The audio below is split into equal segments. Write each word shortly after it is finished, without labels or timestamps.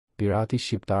pirati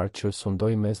shqiptar që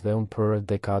Sundoi Mesdheun për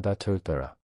dekada të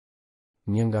Tëra.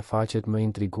 Një nga faqet më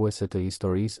intriguese të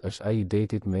historisë është ai i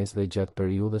detit mesdhe gjatë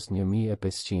periudhës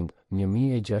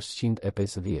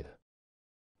 1500-1650.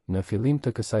 Në fillim të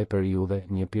kësaj periudhe,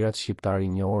 një pirat shqiptar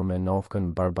i njohur me novkën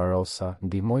Barbarossa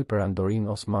ndihmoi perandorinë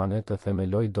osmane të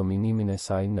themelojë dominimin e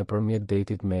saj nëpërmjet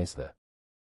detit mesdhe.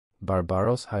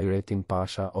 Barbaros Hayretin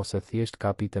Pasha ose thjesht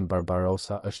Kapiten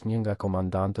Barbarossa është një nga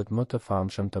komandantët më të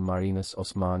famshëm të marinës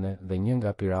osmane dhe një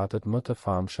nga piratët më të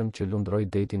famshëm që lundroi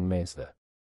detin mesdhe.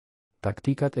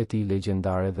 Taktikat e tij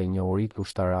legjendare dhe njohuritë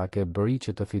ushtarake bëri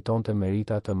që të fitonte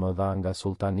merita të mëdha nga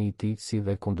sultani i tij si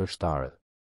dhe kundërshtarët.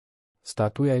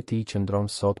 Statuja e tij qëndron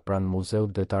sot pranë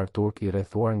Muzeut Detar Turk i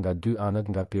rrethuar nga dy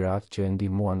anët nga piratë që e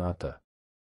ndihmuan atë.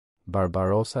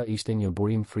 Barbarossa ishte një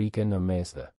burim frike në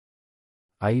mesdhe.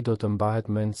 Ai do të mbahet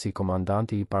mend si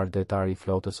komandanti i parë detar i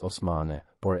flotës osmane,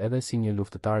 por edhe si një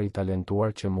luftëtar i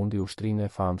talentuar që mundi ushtrinë e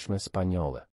famshme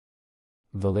spanjolle.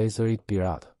 Vëllezërit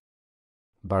pirat.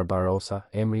 Barbarossa,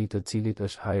 emri i të cilit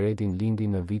është Hayretin, lindi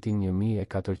në vitin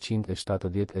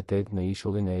 1478 në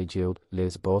ishullin e Egjeut,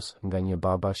 Lesbos, nga një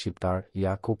baba shqiptar,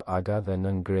 Jakub Aga dhe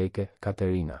nën greke,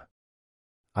 Katerina.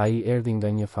 Ai erdhi nga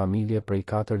një familje prej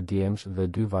 4 djemsh dhe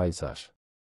 2 vajzash.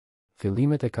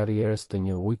 Fillimet e karrierës të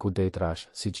një ujku detrash,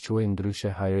 siç quhej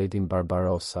ndryshe Hayretin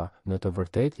Barbarossa, në të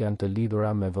vërtetë janë të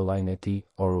lidhura me vëllain e tij,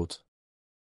 Oruc.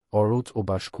 Oruc u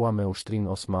bashkua me ushtrinë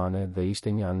osmane dhe ishte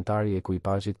një antar i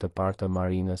ekuipazhit të parë të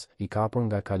marinës, i kapur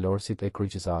nga kalorësit e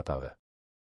kryqëzatave.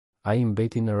 Ai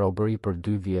mbeti në robëri për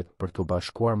 2 vjet për t'u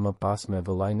bashkuar më pas me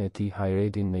vëllain e tij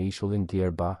Hayretin në ishullin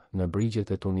Djerba, në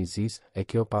brigjet e Tunizisë, e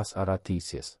kjo pas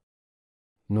aratisjes.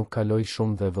 Nuk kaloi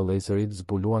shumë dhe vëllezërit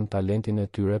zbuluan talentin e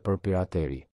tyre për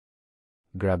pirateri.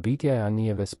 Grabitja e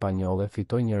anijeve spanjolle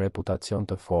fitoi një reputacion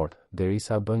të fortë,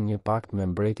 derisa bën një pakt me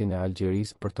mbretin e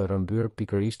Algjerisë për të rrëmbyer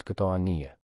pikërisht këto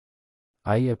anije.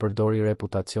 Ai e përdori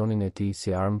reputacionin e tij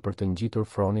si armë për të ngjitur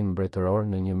fronin mbretëror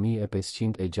në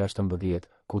 1516,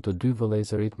 ku të dy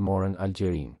vëllezërit morën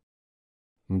Algjerinë.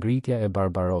 Ngritja e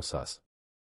Barbarossas.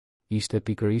 Ishte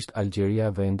pikërisht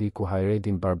Algjeria vendi ku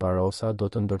Hayretin Barbarossa do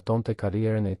të ndërtonte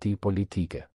karrierën e tij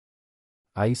politike.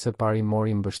 Ai së pari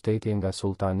mori mbështetje nga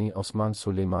sultani Osman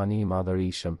Sulejmani i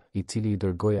Madhërisëm, i cili i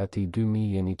dërgoi atij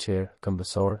 2000 jeniçer,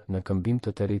 këmbësor, në këmbim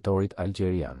të territorit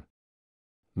algjerian.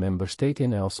 Me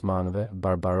mbështetjen e osmanëve,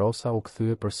 Barbarossa u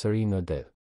kthye përsëri në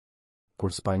det.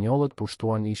 Kur spanjollët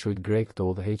pushtuan ishujt grek të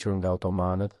udhëhequr nga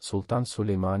otomanët, sultan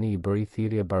Sulejmani i bëri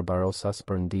thirrje Barbarossas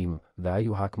për ndihmë dhe ai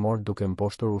u hakmor duke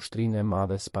mposhtur ushtrinë e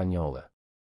madhe spanjolle.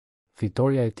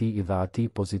 Fitoria e tij i dha atij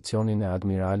pozicionin e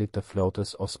admiralit të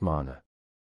flotës osmane.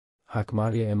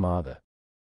 Hakmarrje e madhe.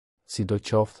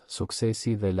 Sidoqoftë,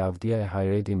 suksesi dhe lavdia e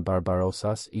Hayretin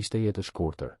Barbarossas ishte jetë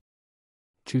shkurtër.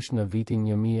 Qysh në vitin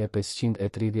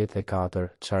 1534,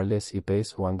 Charles I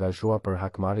u angazhua për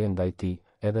hakmarrjen ndaj tij,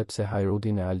 edhe pse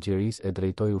Hayretin e Algjerisë e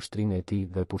drejtoi ushtrinë e tij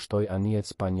dhe pushtoi anijet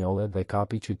spanjolle dhe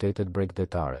kapi qytetet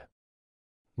bregdetare.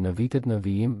 Në vitet në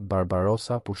vijim,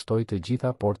 Barbarossa pushtoi të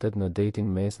gjitha portet në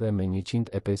detin mesdhe me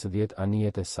 150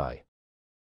 anijet e saj.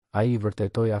 Ai i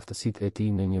vërtetoi aftësitë e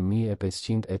tij në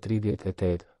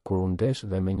 1538, kur u ndesh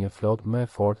dhe me një flotë më e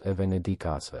fortë e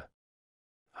venedikasve.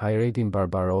 Hayretin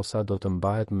Barbarossa do të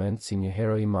mbahet mend si një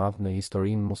hero i madh në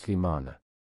historinë muslimane.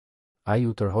 Ai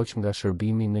u tërhoq nga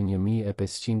shërbimi në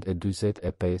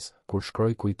 1545, kur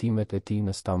shkroi kujtimet e tij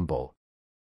në Stamboll.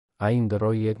 Ai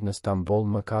ndërroi jetë në Stamboll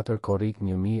më 4 korrik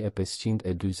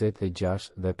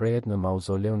 1546 dhe prehet në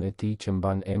mauzoleun e tij që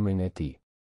mban emrin e tij.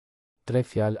 3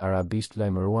 fjalë arabisht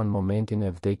lajmëruan momentin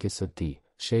e vdekjes së tij: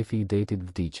 shefi i detit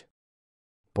vdiq.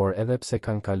 Por edhe pse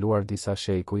kanë kaluar disa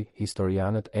shekuj,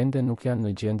 historianët ende nuk janë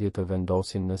në gjendje të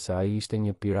vendosin nëse ai ishte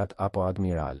një pirat apo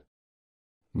admiral.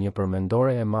 Një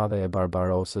përmendore e madhe e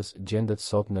Barbarossës gjendet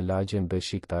sot në lagjen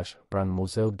Beşiktaş, pranë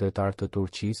Muzeut Detar të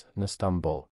Turqisë në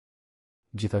Stamboll.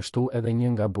 Gjithashtu edhe një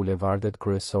nga bulevardet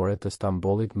kryesore të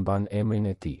Stambollit mban emrin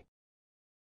e tij.